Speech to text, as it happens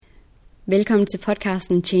Velkommen til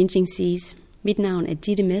podcasten Changing Seas. Mit navn er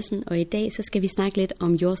Ditte Madsen, og i dag så skal vi snakke lidt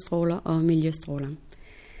om jordstråler og miljøstråler.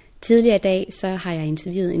 Tidligere i dag så har jeg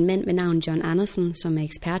interviewet en mand ved navn John Andersen, som er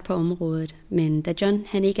ekspert på området. Men da John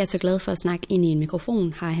han ikke er så glad for at snakke ind i en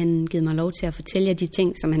mikrofon, har han givet mig lov til at fortælle jer de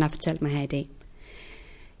ting, som han har fortalt mig her i dag.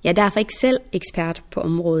 Jeg er derfor ikke selv ekspert på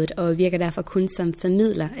området, og virker derfor kun som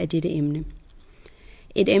formidler af dette emne.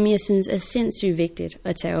 Et emne, jeg synes er sindssygt vigtigt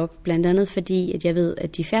at tage op, blandt andet fordi, at jeg ved,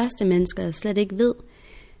 at de færreste mennesker slet ikke ved,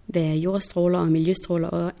 hvad jordstråler og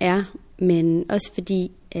miljøstråler er, men også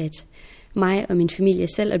fordi, at mig og min familie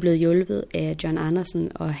selv er blevet hjulpet af John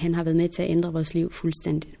Andersen, og han har været med til at ændre vores liv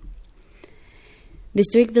fuldstændigt. Hvis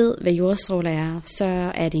du ikke ved, hvad jordstråler er, så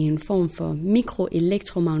er det en form for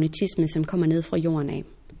mikroelektromagnetisme, som kommer ned fra jorden af.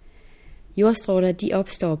 Jordstråler de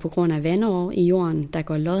opstår på grund af vandår i jorden, der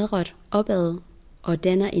går lodret opad, og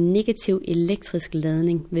danner en negativ elektrisk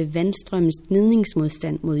ladning ved vandstrømmens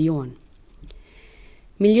gnidningsmodstand mod jorden.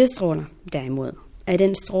 Miljøstråler, derimod, er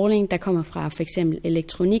den stråling, der kommer fra f.eks.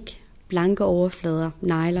 elektronik, blanke overflader,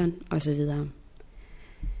 nylon osv.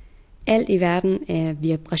 Alt i verden er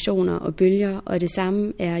vibrationer og bølger, og det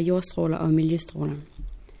samme er jordstråler og miljøstråler.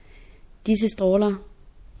 Disse stråler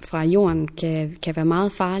fra jorden kan være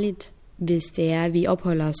meget farligt, hvis det er, at vi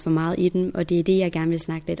opholder os for meget i dem, og det er det, jeg gerne vil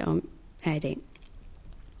snakke lidt om her i dag.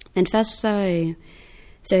 Men først så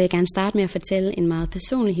vil jeg gerne starte med at fortælle en meget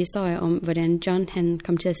personlig historie om, hvordan John han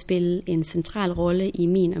kom til at spille en central rolle i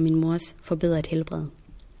min og min mors forbedret helbred.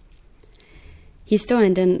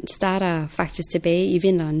 Historien den starter faktisk tilbage i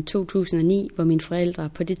vinteren 2009, hvor mine forældre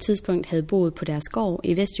på det tidspunkt havde boet på deres gård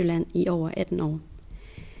i Vestjylland i over 18 år.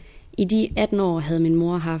 I de 18 år havde min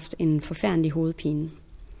mor haft en forfærdelig hovedpine.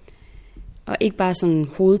 Og ikke bare sådan en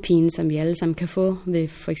hovedpine, som vi alle sammen kan få ved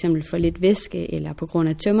for eksempel for lidt væske eller på grund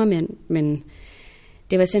af tømmermænd, men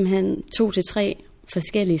det var simpelthen 2 til 3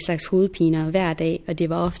 forskellige slags hovedpiner hver dag, og det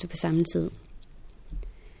var ofte på samme tid.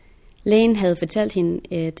 Lægen havde fortalt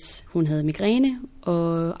hende, at hun havde migræne,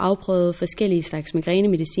 og afprøvet forskellige slags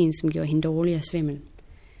migrænemedicin, som gjorde hende dårlig og svimmel.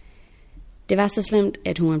 Det var så slemt,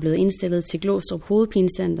 at hun var blevet indstillet til Glostrup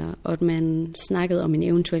Hovedpinecenter, og at man snakkede om en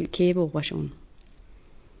eventuel kæbeoperation.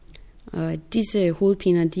 Og disse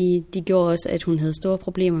hovedpiner, de gjorde også, at hun havde store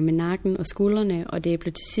problemer med nakken og skuldrene, og det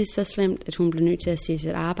blev til sidst så slemt, at hun blev nødt til at se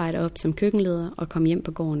sit arbejde op som køkkenleder og komme hjem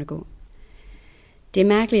på gården og gå. Det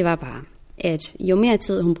mærkelige var bare, at jo mere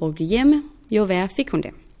tid hun brugte hjemme, jo værre fik hun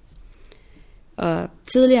det. Og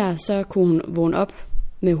tidligere så kunne hun vågne op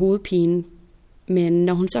med hovedpine, men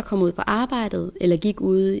når hun så kom ud på arbejdet, eller gik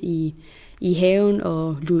ude i haven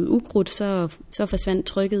og lugede ukrudt, så forsvandt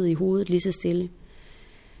trykket i hovedet lige så stille.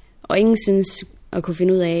 Og ingen synes at kunne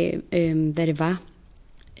finde ud af, hvad det var,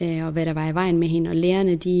 og hvad der var i vejen med hende. Og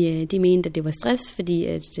lærerne, de mente, at det var stress, fordi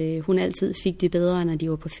at hun altid fik det bedre, når de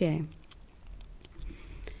var på ferie.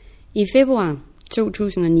 I februar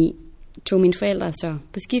 2009 tog mine forældre så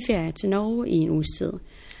på skiferie til Norge i en uges tid.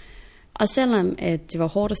 Og selvom at det var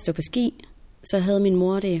hårdt at stå på ski, så havde min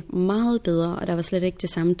mor det meget bedre, og der var slet ikke det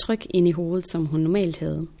samme tryk inde i hovedet, som hun normalt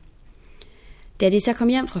havde. Da de så kom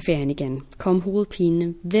hjem fra ferien igen, kom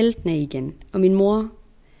hovedpine væltende igen, og min mor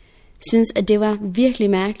synes, at det var virkelig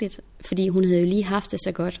mærkeligt, fordi hun havde jo lige haft det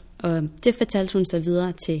så godt, og det fortalte hun så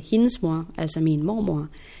videre til hendes mor, altså min mormor,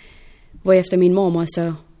 hvorefter min mormor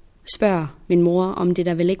så spørger min mor, om det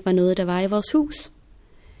der vel ikke var noget, der var i vores hus.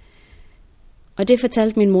 Og det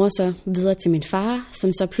fortalte min mor så videre til min far,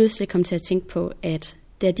 som så pludselig kom til at tænke på, at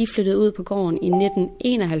da de flyttede ud på gården i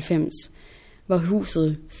 1991, var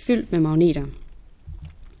huset fyldt med magneter,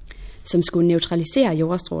 som skulle neutralisere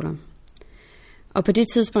jordstråler. Og på det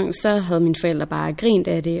tidspunkt, så havde mine forældre bare grint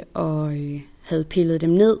af det, og havde pillet dem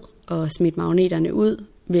ned og smidt magneterne ud,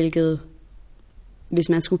 hvilket, hvis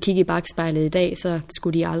man skulle kigge i bakspejlet i dag, så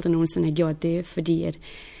skulle de aldrig nogensinde have gjort det, fordi at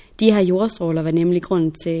de her jordstråler var nemlig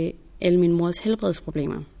grund til alle min mors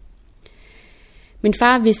helbredsproblemer. Min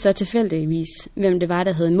far vidste så tilfældigvis, hvem det var,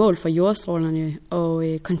 der havde mål for jordstrålerne, og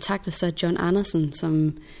kontaktede så John Andersen,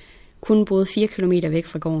 som kun boede 4 kilometer væk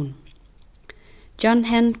fra gården. John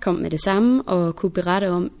han kom med det samme og kunne berette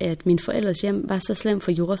om, at min forældres hjem var så slem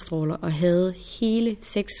for jordstråler og havde hele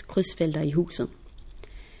 6 krydsfelter i huset.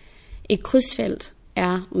 Et krydsfelt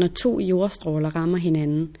er, når 2 jordstråler rammer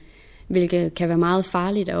hinanden, hvilket kan være meget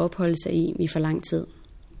farligt at opholde sig i for lang tid.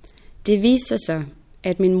 Det viste sig så,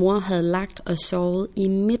 at min mor havde lagt og sovet i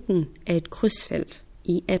midten af et krydsfelt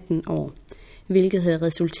i 18 år, hvilket havde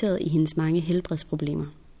resulteret i hendes mange helbredsproblemer.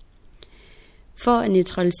 For at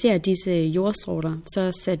neutralisere disse jordstråler,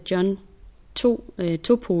 så satte John 2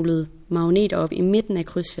 topolede magneter op i midten af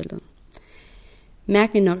krydsfeltet.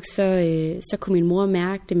 Mærkeligt nok, så kunne min mor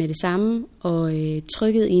mærke det med det samme, og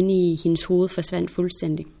trykket inde i hendes hoved forsvandt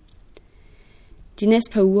fuldstændig. De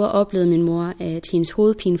næste par uger oplevede min mor, at hendes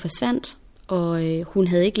hovedpine forsvandt, og hun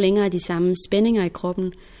havde ikke længere de samme spændinger i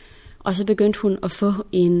kroppen. Og så begyndte hun at få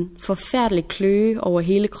en forfærdelig kløe over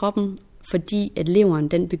hele kroppen, fordi at leveren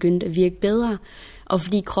den begyndte at virke bedre, og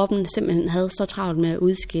fordi kroppen simpelthen havde så travlt med at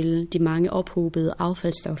udskille de mange ophobede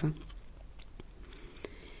affaldsstoffer.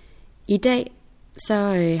 I dag så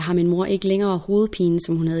har min mor ikke længere hovedpine,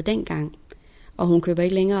 som hun havde dengang, og hun køber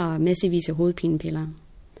ikke længere massevis af hovedpinepiller.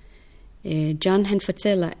 John han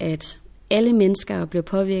fortæller, at alle mennesker bliver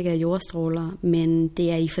påvirket af jordstråler, men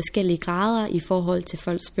det er i forskellige grader i forhold til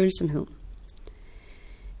folks følsomhed.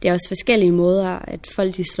 Det er også forskellige måder, at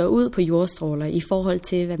folk de slår ud på jordstråler i forhold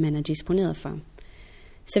til, hvad man er disponeret for.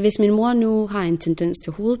 Så hvis min mor nu har en tendens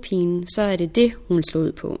til hovedpine, så er det, hun slår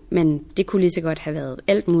ud på. Men det kunne lige så godt have været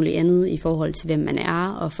alt muligt andet i forhold til, hvem man er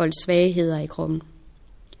og folks svagheder i kroppen.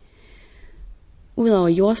 Udover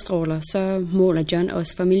jordstråler, så måler John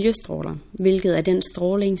også for miljøstråler, hvilket er den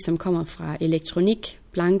stråling, som kommer fra elektronik,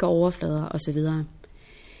 blanke overflader osv.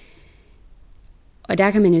 Og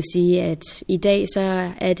der kan man jo sige, at i dag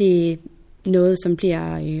så er det noget, som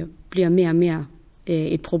bliver mere og mere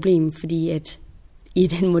et problem, fordi at i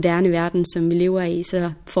den moderne verden, som vi lever i,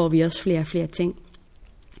 så får vi også flere og flere ting.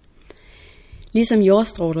 Ligesom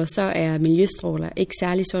jordstråler, så er miljøstråler ikke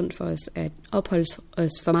særlig sundt for os at opholde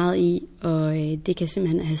os for meget i, og det kan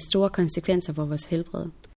simpelthen have store konsekvenser for vores helbred.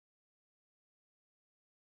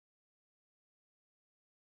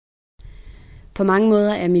 På mange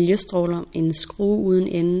måder er miljøstråler en skrue uden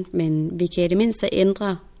ende, men vi kan i det mindste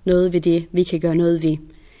ændre noget ved det, vi kan gøre noget ved.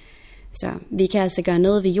 Så vi kan altså gøre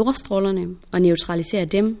noget ved jordstrålerne og neutralisere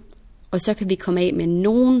dem, og så kan vi komme af med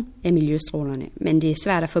nogle af miljøstrålerne, men det er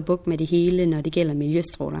svært at få bugt med det hele, når det gælder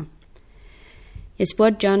miljøstråler. Jeg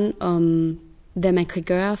spurgte John om, hvad man kan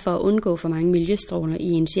gøre for at undgå for mange miljøstråler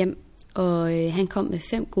i ens hjem, og han kom med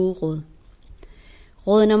 5 gode råd.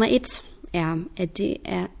 Råd nummer 1 er, at det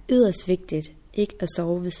er yderst vigtigt ikke at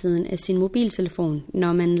sove ved siden af sin mobiltelefon,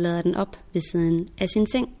 når man lader den op ved siden af sin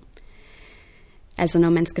seng. Altså når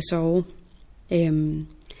man skal sove.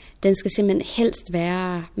 Den skal simpelthen helst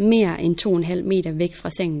være mere end 2,5 meter væk fra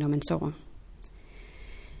sengen, når man sover.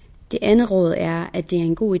 Det andet råd er, at det er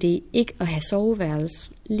en god idé ikke at have soveværelse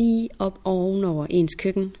lige op ovenover ens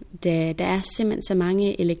køkken, da der er simpelthen så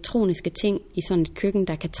mange elektroniske ting i sådan et køkken,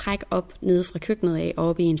 der kan trække op nede fra køkkenet af og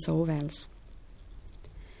op i en soveværelse.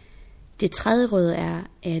 Det tredje råd er,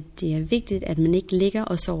 at det er vigtigt, at man ikke ligger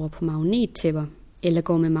og sover på magnettæpper eller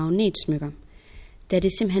går med magnetsmykker, da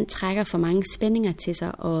det simpelthen trækker for mange spændinger til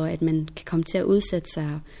sig, og at man kan komme til at udsætte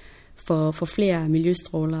sig for flere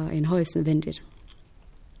miljøstråler end højst nødvendigt.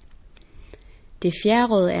 Det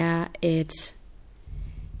fjerde råd er, at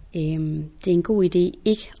det er en god idé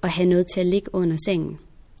ikke at have noget til at ligge under sengen.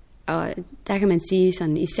 Og der kan man sige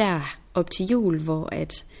sådan, især op til jul, hvor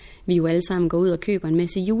at vi jo alle sammen går ud og køber en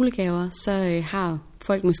masse julegaver, så har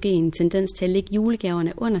folk måske en tendens til at lægge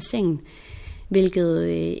julegaverne under sengen, hvilket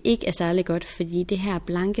ikke er særlig godt, fordi det her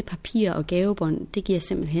blanke papir og gavebånd, det giver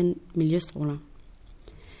simpelthen miljøstråler.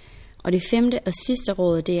 Og det femte og sidste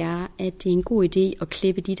råd, det er, at det er en god idé at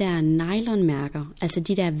klippe de der nylonmærker, altså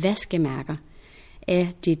de der vaskemærker,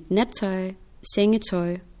 af dit nattøj,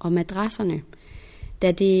 sengetøj og madrasserne,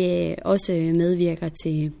 da det også medvirker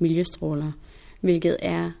til miljøstråler, hvilket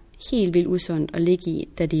er helt vildt usundt at ligge i,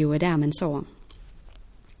 da det jo er der, man sover.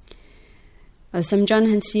 Og som John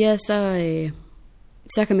han siger,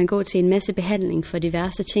 så kan man gå til en masse behandling for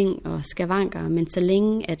diverse ting og skavanker, men så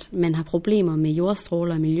længe at man har problemer med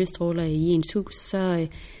jordstråler og miljøstråler i ens hus, så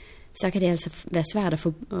kan det altså være svært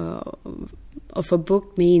at få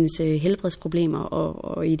bugt med ens helbredsproblemer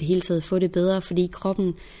og i det hele taget få det bedre, fordi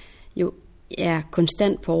kroppen jo er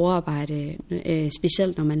konstant på overarbejde,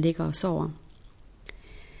 specielt når man ligger og sover.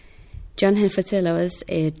 John han fortæller også,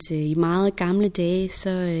 at i meget gamle dage,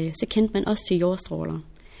 så kendte man også til jordstråler.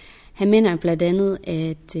 Han mener blandt andet,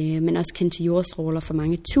 at man også kendte til jordstråler for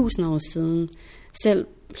mange tusind år siden, selv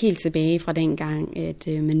helt tilbage fra dengang, at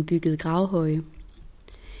man byggede gravhøje.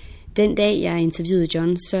 Den dag, jeg interviewede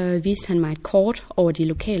John, så viste han mig et kort over de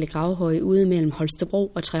lokale gravhøje ude mellem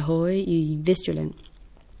Holstebro og Trehøje i Vestjylland.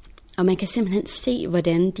 Og man kan simpelthen se,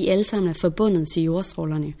 hvordan de alle sammen er forbundet til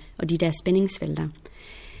jordstrålerne og de der spændingsfelter.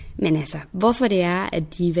 Men altså, hvorfor det er,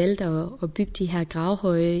 at de valgte at bygge de her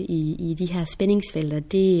gravhøje i de her spændingsfelter,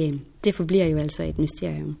 det forbliver jo altså et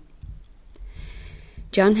mysterium.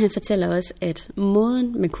 John han fortæller også, at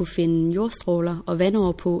måden man kunne finde jordstråler og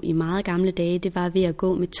vandår på i meget gamle dage, det var ved at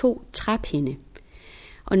gå med 2 træpinde.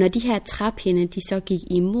 Og når de her træpinde, de så gik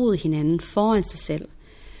imod hinanden foran sig selv,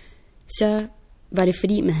 så var det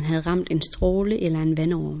fordi, man havde ramt en stråle eller en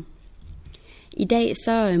vandår. I dag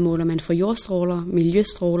så måler man for jordstråler,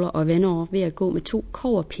 miljøstråler og vandår ved at gå med 2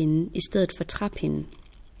 kobberpinde i stedet for træpinde.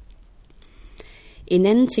 En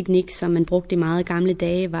anden teknik, som man brugte i meget gamle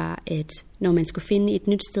dage, var, at når man skulle finde et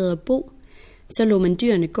nyt sted at bo, så lod man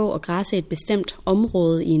dyrene gå og græsse et bestemt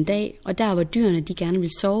område i en dag, og der hvor dyrene de gerne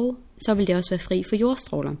ville sove, så ville det også være fri for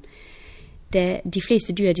jordstråler, da de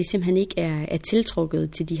fleste dyr de simpelthen ikke er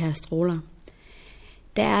tiltrukket til de her stråler.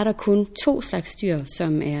 Der er der kun 2 slags dyr,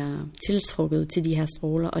 som er tiltrukket til de her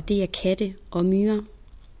stråler, og det er katte og myrer.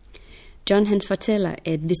 John han fortæller,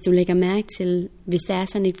 at hvis du lægger mærke til, hvis der er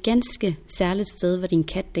sådan et ganske særligt sted, hvor din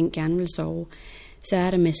kat den gerne vil sove, så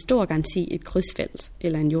er der med stor garanti et krydsfelt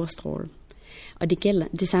eller en jordstråle. Og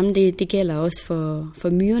det samme det gælder også for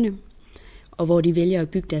myrerne, og hvor de vælger at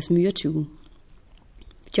bygge deres myretue.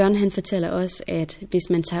 John han fortæller også, at hvis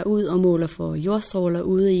man tager ud og måler for jordstråler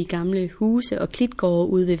ude i gamle huse og klitgårde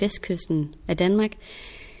ude ved vestkysten af Danmark,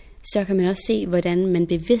 så kan man også se, hvordan man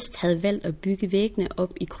bevidst havde valgt at bygge væggene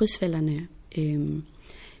op i krydsfelterne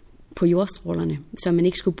på jordstrålerne, så man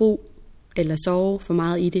ikke skulle bo eller sove for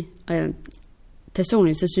meget i det. Og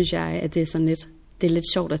personligt så synes jeg, at det er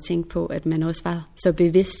lidt sjovt at tænke på, at man også var så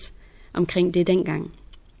bevidst omkring det dengang.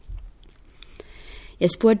 Jeg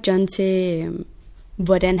spurgte John til,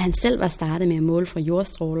 hvordan han selv var startet med at måle fra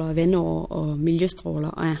jordstråler og vandår og miljøstråler,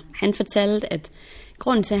 og han fortalte, at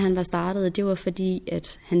grunden til, at han var startet, det var fordi,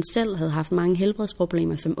 at han selv havde haft mange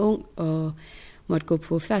helbredsproblemer som ung, og måtte gå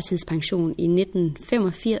på førtidspension i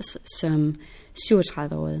 1985 som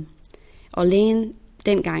 37-årig. Og lægen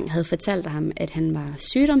dengang havde fortalt ham, at han var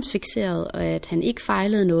sygdomsfikseret, og at han ikke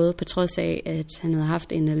fejlede noget, på trods af, at han havde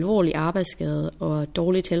haft en alvorlig arbejdsskade og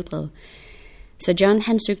dårligt helbred. Så John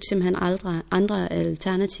han søgte simpelthen andre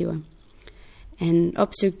alternativer. Han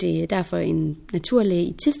opsøgte derfor en naturlæge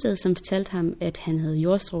i Thisted, som fortalte ham, at han havde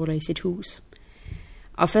jordstråler i sit hus.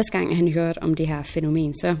 Og første gang han hørte om det her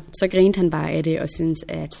fænomen, så grinte han bare af det og syntes,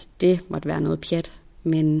 at det måtte være noget pjat.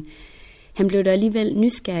 Men han blev da alligevel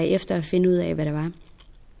nysgerrig efter at finde ud af, hvad det var.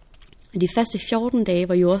 Og de første 14 dage,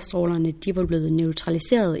 hvor jordstrålerne de var blevet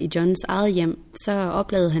neutraliseret i Johns eget hjem, så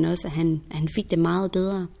oplevede han også, at han fik det meget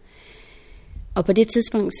bedre. Og på det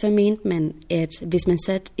tidspunkt så mente man, at hvis man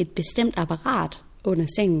satte et bestemt apparat under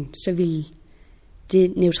sengen, så ville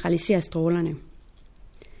det neutralisere strålerne.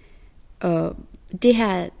 Og det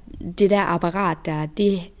der apparat der,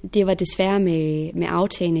 det var desværre med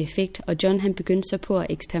aftagende effekt, og John han begyndte så på at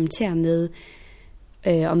eksperimentere med,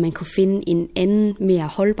 om man kunne finde en anden, mere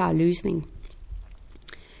holdbar løsning.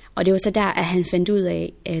 Og det var så der, at han fandt ud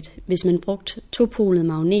af, at hvis man brugte topolede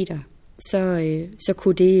magneter, så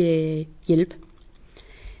kunne det hjælpe.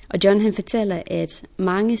 Og John han fortæller, at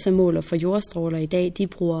mange, som måler for jordstråler i dag, de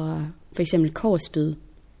bruger for eksempel kobberspyd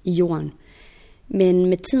i jorden. Men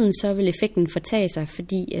med tiden så vil effekten fortage sig,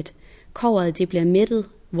 fordi at kobberet det bliver mættet,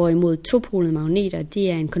 hvorimod topolede magneter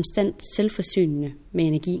det er en konstant selvforsynende med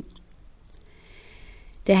energi.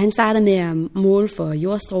 Da han startede med at måle for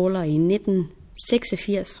jordstråler i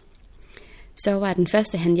 1986, så var den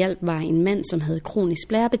første, han hjalp, var en mand, som havde kronisk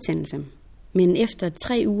blærebetændelse. Men efter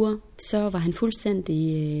 3 uger, så var han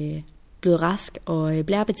fuldstændig blevet rask, og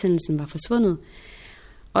blærebetændelsen var forsvundet.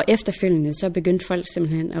 Og efterfølgende, så begyndte folk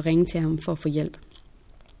simpelthen at ringe til ham for at få hjælp.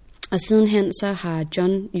 Og sidenhen, så har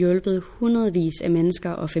John hjulpet hundredvis af mennesker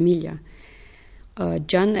og familier. Og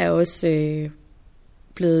John er også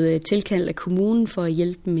blevet tilkaldt af kommunen for at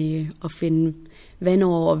hjælpe med at finde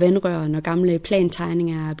vandår og vandrør, når gamle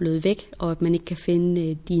plantegninger er blevet væk, og at man ikke kan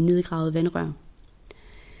finde de nedgravede vandrør.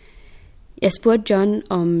 Jeg spurgte John,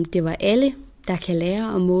 om det var alle, der kan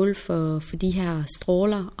lære at måle for de her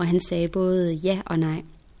stråler, og han sagde både ja og nej.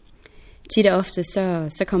 Tit og ofte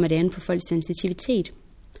så kommer det an på folks sensitivitet.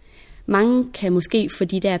 Mange kan måske få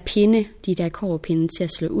de der kobberpinde til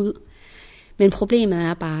at slå ud, men problemet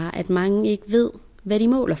er bare, at mange ikke ved, hvad de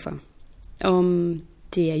måler for. Om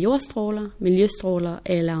det er jordstråler, miljøstråler,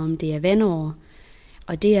 eller om det er vandår,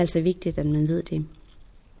 og det er altså vigtigt, at man ved det.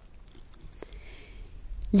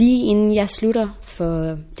 Lige inden jeg slutter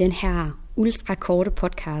for den her ultrakorte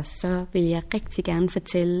podcast, så vil jeg rigtig gerne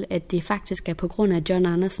fortælle, at det faktisk er på grund af John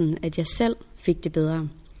Andersen, at jeg selv fik det bedre.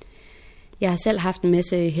 Jeg har selv haft en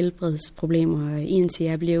masse helbredsproblemer, indtil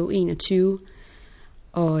jeg blev 21,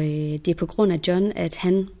 og det er på grund af John, at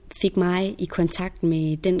han fik mig i kontakt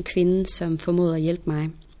med den kvinde, som formåede at hjælpe mig.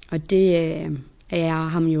 Og det er jeg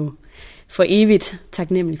ham jo for evigt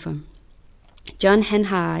taknemmelig for. John han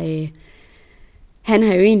har Han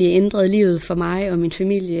har jo egentlig ændret livet for mig og min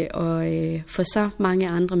familie og for så mange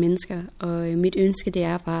andre mennesker. Og mit ønske det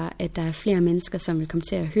er bare, at der er flere mennesker, som vil komme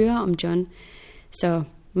til at høre om John, så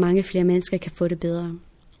mange flere mennesker kan få det bedre.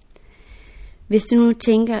 Hvis du nu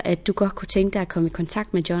tænker, at du godt kunne tænke dig at komme i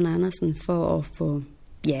kontakt med John Andersen for at få,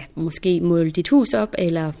 måske måle dit hus op,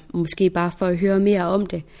 eller måske bare for at høre mere om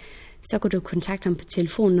det, så kan du kontakte ham på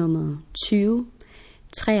telefonnummeret 20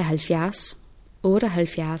 73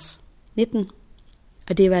 78 19.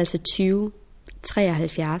 Og det var altså 20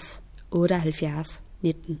 73 78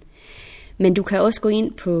 19. Men du kan også gå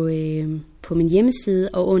ind på min hjemmeside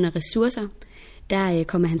og under ressourcer, der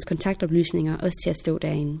kommer hans kontaktoplysninger også til at stå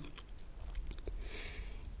derinde.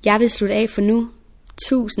 Jeg vil slutte af for nu.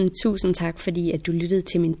 Tusind tak, fordi at du lyttede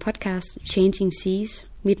til min podcast Changing Seas.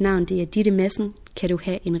 Mit navn det er Ditte Madsen. Kan du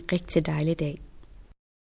have en rigtig dejlig dag.